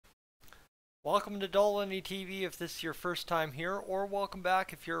Welcome to Dolynny TV if this is your first time here, or welcome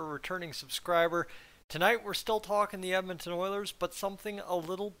back if you're a returning subscriber. Tonight we're still talking the Edmonton Oilers, but something a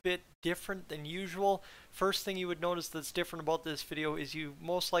little bit different than usual. First thing you would notice that's different about this video is you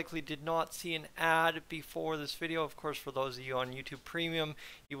most likely did not see an ad before this video. Of course, for those of you on YouTube Premium,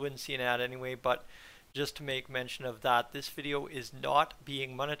 you wouldn't see an ad anyway, but just to make mention of that, this video is not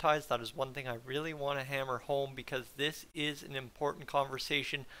being monetized. That is one thing I really want to hammer home because this is an important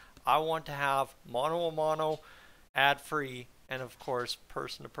conversation. I want to have mano a mano, ad free, and of course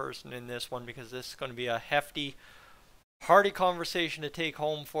person to person in this one because this is going to be a hefty, hearty conversation to take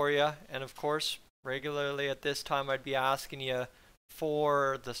home for you. And of course, regularly at this time I'd be asking you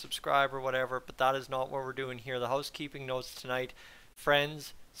for the subscribe or whatever, but that is not what we're doing here. The housekeeping notes tonight,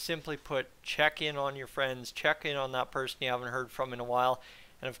 friends, simply put, check in on your friends, check in on that person you haven't heard from in a while,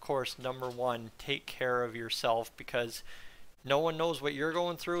 and of course, number one, take care of yourself because no one knows what you're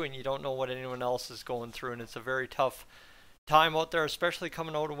going through and you don't know what anyone else is going through, and it's a very tough time out there, especially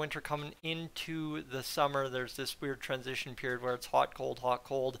coming out of winter, coming into the summer. There's this weird transition period where it's hot,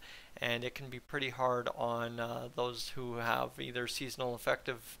 cold, and it can be pretty hard on those who have either seasonal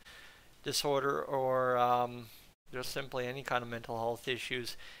affective disorder or just simply any kind of mental health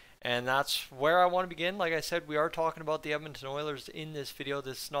issues. And that's where I want to begin. Like I said, we are talking about the Edmonton Oilers in this video.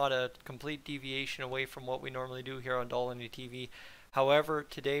 This is not a complete deviation away from what we normally do here on Dolynny TV. However,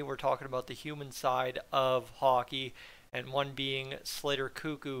 today we're talking about the human side of hockey, and one being Slater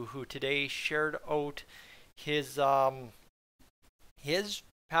Koekkoek, who today shared out his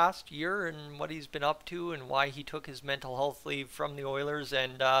past year and what he's been up to and why he took his mental health leave from the Oilers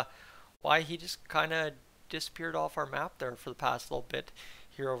and why he just kind of disappeared off our map there for the past little bit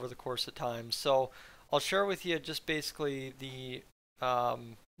here over the course of time. So I'll share with you just basically the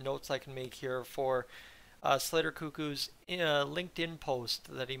notes I can make here for Slater Koekkoek's LinkedIn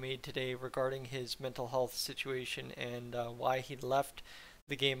post that he made today regarding his mental health situation and why he left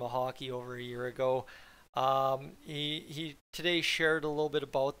the game of hockey over a year ago. He today shared a little bit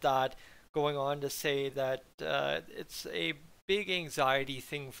about that, going on to say that it's a big anxiety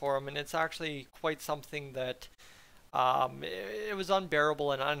thing for him, and it's actually quite something that it was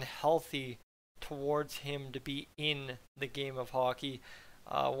unbearable and unhealthy towards him to be in the game of hockey.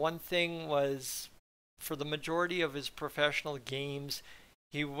 One thing was, for the majority of his professional games,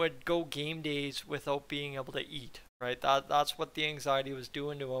 he would go game days without being able to eat, right? That's what the anxiety was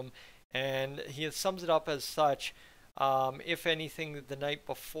doing to him, and he sums it up as such. If anything, the night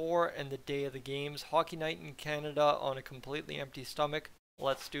before and the day of the games, hockey night in Canada on a completely empty stomach,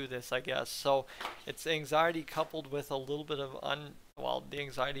 let's do this, I guess. So it's anxiety coupled with a little bit of the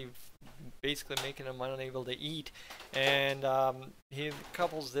anxiety basically making him unable to eat, and he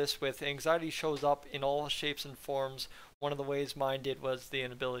couples this with anxiety shows up in all shapes and forms. One of the ways mine did was the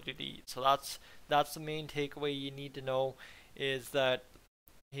inability to eat. So that's the main takeaway you need to know, is that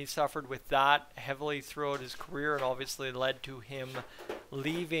he suffered with that heavily throughout his career, and obviously led to him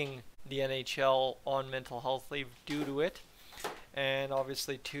leaving the NHL on mental health leave due to it. And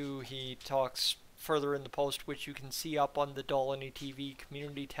obviously too, he talks further in the post, which you can see up on the Dolynny TV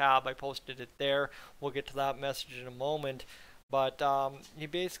community tab. I posted it there. We'll get to that message in a moment. But he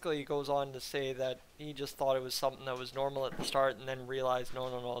basically goes on to say that he just thought it was something that was normal at the start, and then realized,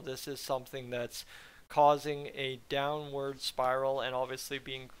 no, this is something that's causing a downward spiral, and obviously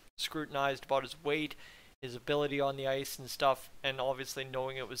being scrutinized about his weight, his ability on the ice and stuff, and obviously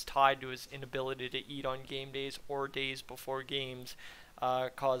knowing it was tied to his inability to eat on game days or days before games,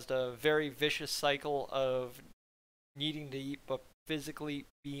 caused a very vicious cycle of needing to eat but physically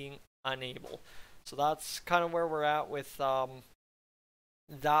being unable. So that's kind of where we're at with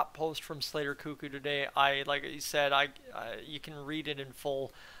that post from Slater Koekkoek today. Like you said, you can read it in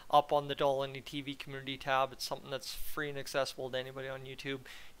full up on the Dolynny TV community tab. It's something that's free and accessible to anybody on YouTube.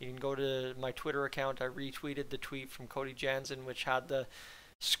 You can go to my Twitter account. I retweeted the tweet from Cody Jansen, which had the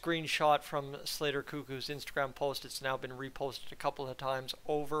screenshot from Slater Koekkoek's Instagram post. It's now been reposted a couple of times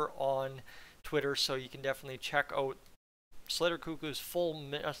over on Twitter, so you can definitely check out Slater Koekkoek's full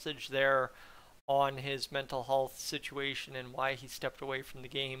message there on his mental health situation and why he stepped away from the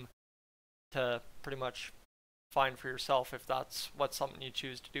game, to pretty much find for yourself if that's what's something you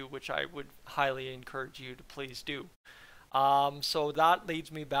choose to do, which I would highly encourage you to please do. So that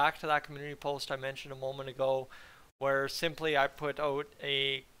leads me back to that community post I mentioned a moment ago, where simply I put out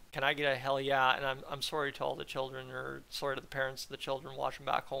a "can I get a hell yeah?" and I'm sorry to all the children, or sorry to the parents of the children watching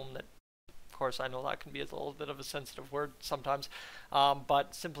back home, that of course I know that can be a little bit of a sensitive word sometimes,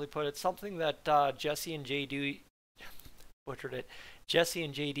 but simply put, it's something that Jesse and butchered it. Jesse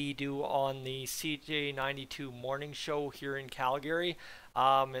and JD do on the CJ92 morning show here in Calgary.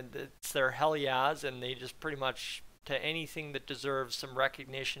 And it's their hell yeahs, and they just pretty much to anything that deserves some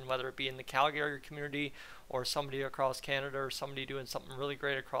recognition, whether it be in the Calgary community or somebody across Canada or somebody doing something really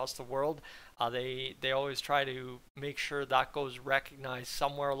great across the world. They always try to make sure that goes recognized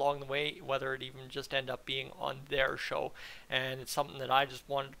somewhere along the way, whether it even just end up being on their show. And it's something that I just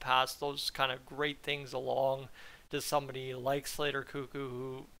wanted to pass those kind of great things along to somebody like Slater Koekkoek,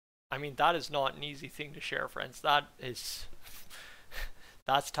 who, I mean, that is not an easy thing to share, friends. That is,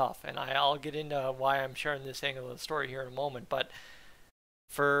 that's tough. And I'll get into why I'm sharing this angle of the story here in a moment. But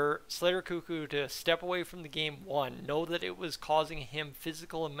for Slater Koekkoek to step away from the game, one, know that it was causing him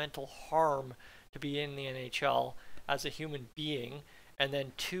physical and mental harm to be in the NHL as a human being, and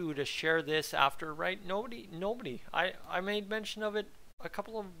then two, to share this after, right? Nobody. I made mention of it a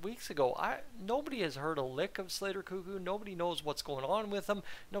couple of weeks ago. Nobody has heard a lick of Slater Koekkoek. Nobody knows what's going on with him.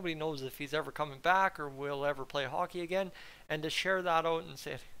 Nobody knows if he's ever coming back or will ever play hockey again. And to share that out and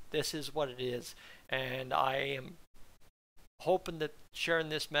say, this is what it is. And I am hoping that sharing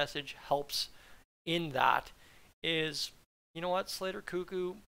this message helps in that is, you know what, Slater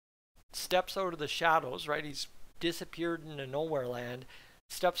Koekkoek steps out of the shadows, right? He's disappeared into nowhere land,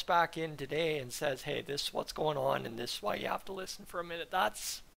 steps back in today and says, hey, this is what's going on and this is why you have to listen for a minute.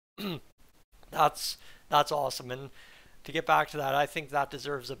 That's that's awesome. And to get back to that, I think that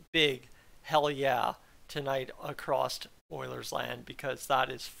deserves a big hell yeah tonight across Oilers land, because that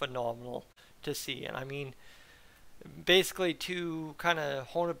is phenomenal to see. And I mean, basically, to kind of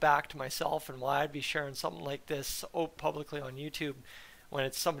hone it back to myself and why I'd be sharing something like this publicly on YouTube when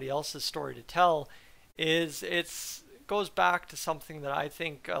it's somebody else's story to tell, is it goes back to something that I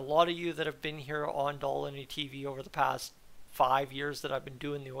think a lot of you that have been here on Dolynny TV over the past 5 years that I've been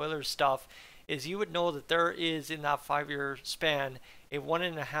doing the Oilers stuff, is you would know that there is, in that 5-year span, a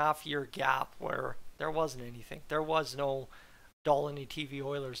 1.5-year gap where there wasn't anything. There was no Dolynny TV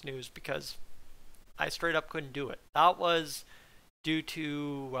Oilers news because I straight up couldn't do it. That was due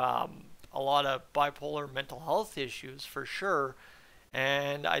to a lot of bipolar mental health issues for sure.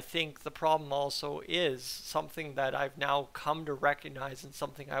 And I think the problem also is something that I've now come to recognize, and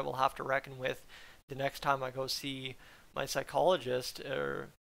something I will have to reckon with the next time I go see my psychologist, or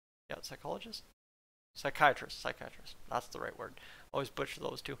psychiatrist. That's the right word. Always butcher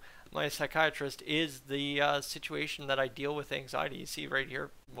those two. My psychiatrist is the situation that I deal with anxiety. You see right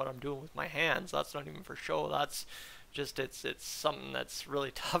here what I'm doing with my hands. That's not even for show. That's just it's something that's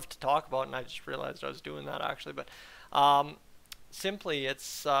really tough to talk about, and I just realized I was doing that actually. But simply, it's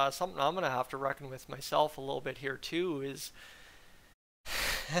something I'm gonna have to reckon with myself a little bit here too. Is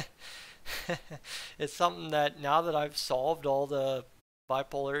it's something that now that I've solved all the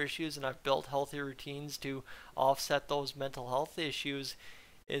bipolar issues and I've built healthy routines to offset those mental health issues,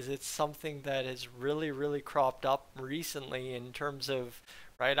 is it's something that has really cropped up recently in terms of,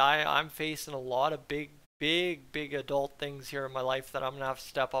 right, I'm facing a lot of big adult things here in my life that I'm gonna have to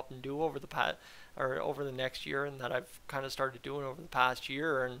step up and do over the next year, and that I've kind of started doing over the past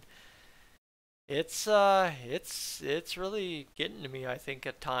year. And it's really getting to me, I think,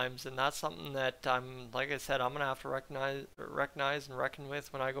 at times, and that's something that like I said, I'm gonna have to recognize and reckon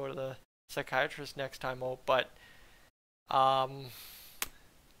with when I go to the psychiatrist next time out. But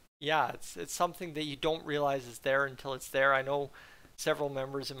yeah, it's something that you don't realize is there until it's there. I know several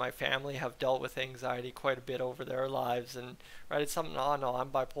members in my family have dealt with anxiety quite a bit over their lives, and right, it's something, oh no, I'm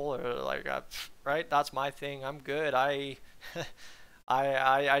bipolar, like right, that's my thing, I'm good, I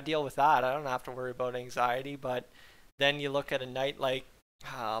deal with that. I don't have to worry about anxiety. But then you look at a night like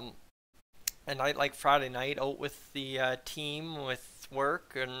Friday night out with the team, with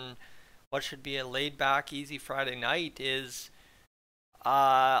work, and what should be a laid back, easy Friday night is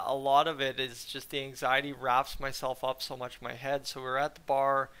a lot of it is just the anxiety wraps myself up so much in my head. So we're at the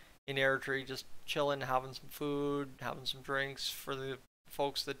bar in Airdrie, just chilling, having some food, having some drinks for the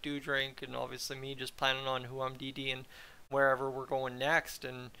folks that do drink, and obviously me just planning on who I'm DDing wherever we're going next.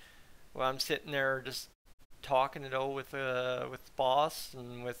 And well, I'm sitting there just talking it out with the boss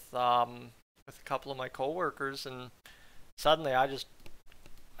and with a couple of my coworkers, and suddenly I just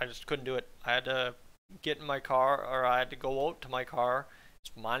couldn't do it. I had to get in my car, or I had to go out to my car.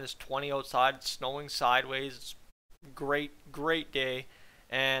 It's -20 outside, it's snowing sideways. It's great day,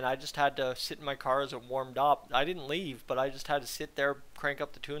 and I just had to sit in my car as it warmed up. I didn't leave, but I just had to sit there, crank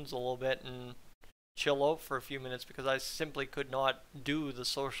up the tunes a little bit, and chill out for a few minutes, because I simply could not do the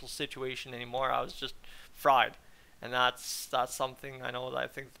social situation anymore. I was just fried. And that's something, I know that I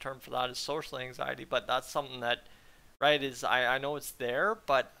think the term for that is social anxiety, but that's something that right? Is I know it's there,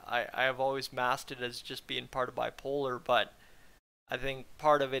 but I have always masked it as just being part of bipolar. But I think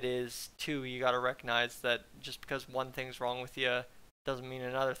part of it is too, you got to recognize that just because one thing's wrong with you doesn't mean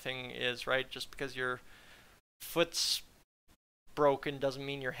another thing is, right? Just because your foot's broken doesn't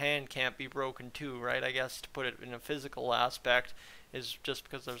mean your hand can't be broken too, right? I guess to put it in a physical aspect is just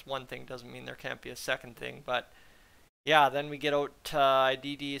because there's one thing doesn't mean there can't be a second thing. But yeah, then we get out, I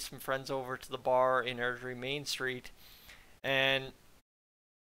DD some friends over to the bar in Airdrie Main Street, and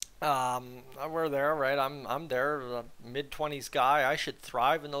we're there, right? I'm there, a mid-20s guy. I should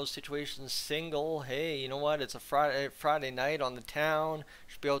thrive in those situations. Single. Hey, you know what? It's a Friday night on the town.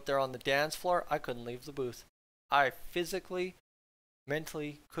 Should be out there on the dance floor. I couldn't leave the booth. I physically,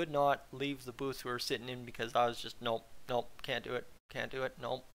 mentally could not leave the booth we were sitting in because I was just nope, nope, can't do it, can't do it,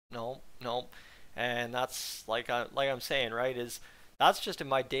 nope, nope, nope. And that's like I'm saying, right? Is that's just in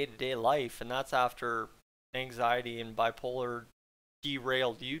my day-to-day life, and that's after anxiety and bipolar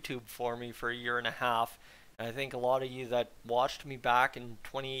derailed YouTube for me for a year and a half. And I think a lot of you that watched me back in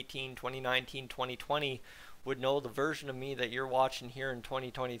 2018, 2019, 2020 would know the version of me that you're watching here in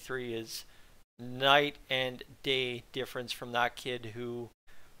 2023 is night and day difference from that kid who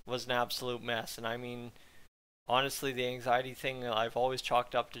was an absolute mess. And I mean, honestly, the anxiety thing I've always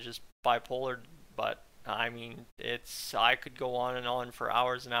chalked up to just bipolar, but I mean, I could go on and on for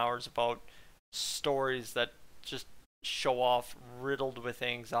hours and hours about stories that just show off riddled with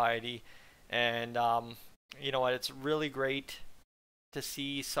anxiety. And you know what, it's really great to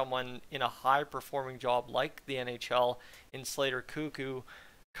see someone in a high performing job like the NHL in Slater Koekkoek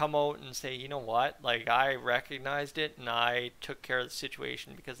come out and say, you know what, like I recognized it and I took care of the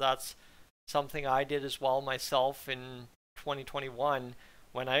situation, because that's something I did as well myself in 2021.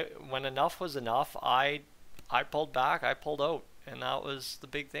 When enough was enough, I pulled back, I pulled out, and that was the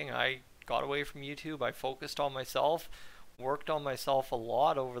big thing. I got away from YouTube. I focused on myself, worked on myself a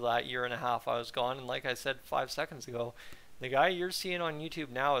lot over that year and a half I was gone. And like I said 5 seconds ago, the guy you're seeing on YouTube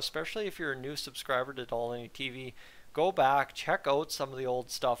now, especially if you're a new subscriber to Dolynny TV, go back, check out some of the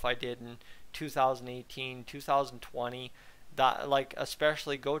old stuff I did in 2018, 2020. That, like,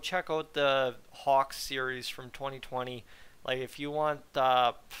 especially go check out the Hawks series from 2020. Like, if you want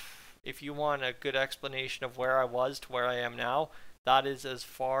a good explanation of where I was to where I am now, that is as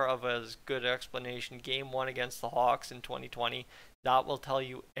far of as good explanation. Game 1 against the Hawks in 2020. That will tell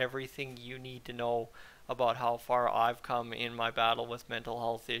you everything you need to know about how far I've come in my battle with mental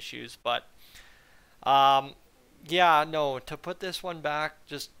health issues. But yeah, no, to put this one back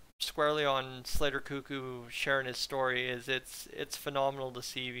just squarely on Slater Koekkoek sharing his story, is it's phenomenal to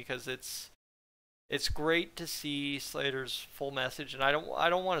see, because it's great to see Slater's full message. And I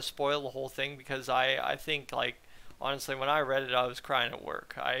don't want to spoil the whole thing, because I think, like, honestly, when I read it, I was crying at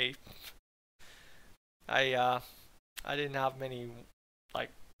work. I didn't have many, like,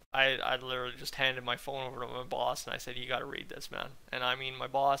 I literally just handed my phone over to my boss and I said, you got to read this, man. And I mean, my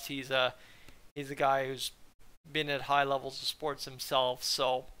boss, he's a guy who's been at high levels of sports himself,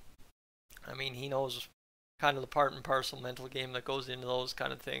 so I mean, he knows kind of the part and parcel mental game that goes into those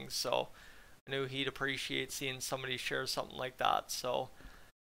kind of things. So I knew he'd appreciate seeing somebody share something like that. So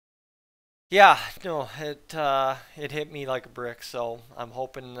yeah, no, it hit me like a brick. So I'm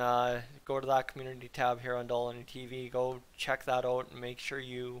hoping go to that community tab here on Dolynny TV, go check that out, and make sure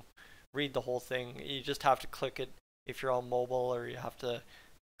you read the whole thing. You just have to click it if you're on mobile, or you have to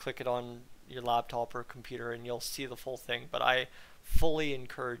click it on your laptop or computer, and you'll see the full thing. But I fully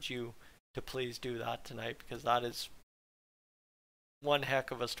encourage you to please do that tonight, because that is one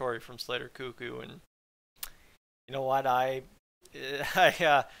heck of a story from Slater Koekkoek. And you know what, I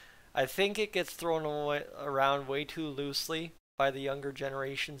think it gets thrown around way too loosely by the younger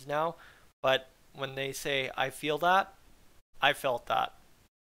generations now. But when they say, I feel that, I felt that.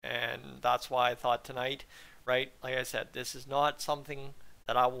 And that's why I thought tonight, right, like I said, this is not something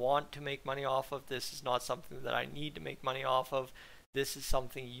that I want to make money off of. This is not something that I need to make money off of. This is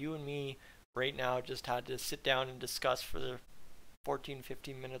something you and me right now just had to sit down and discuss for the 14,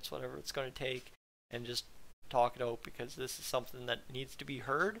 15 minutes, whatever it's going to take, and just talk it out, because this is something that needs to be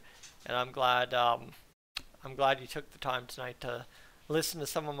heard. And I'm glad you took the time tonight to listen to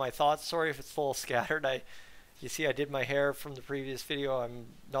some of my thoughts. Sorry if it's a little scattered. You see, I did my hair from the previous video. I'm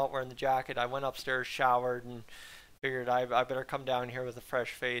not wearing the jacket. I went upstairs, showered, and figured I better come down here with a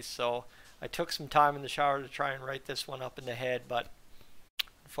fresh face. So I took some time in the shower to try and write this one up in the head. But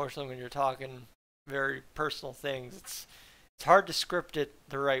unfortunately, when you're talking very personal things, it's hard to script it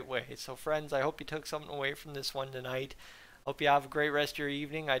the right way. So friends, I hope you took something away from this one tonight. Hope you have a great rest of your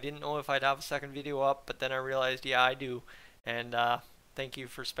evening. I didn't know if I'd have a second video up, but then I realized, yeah, I do. And thank you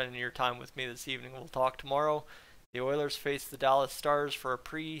for spending your time with me this evening. We'll talk tomorrow. The Oilers face the Dallas Stars for a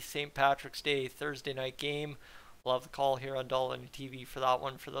pre-St. Patrick's Day Thursday night game. We'll have the call here on Dolynny TV for that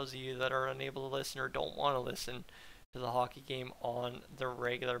one for those of you that are unable to listen or don't want to listen to the hockey game on the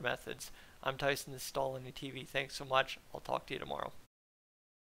regular methods. I'm Tyson, this is Dolynny TV. Thanks so much. I'll talk to you tomorrow.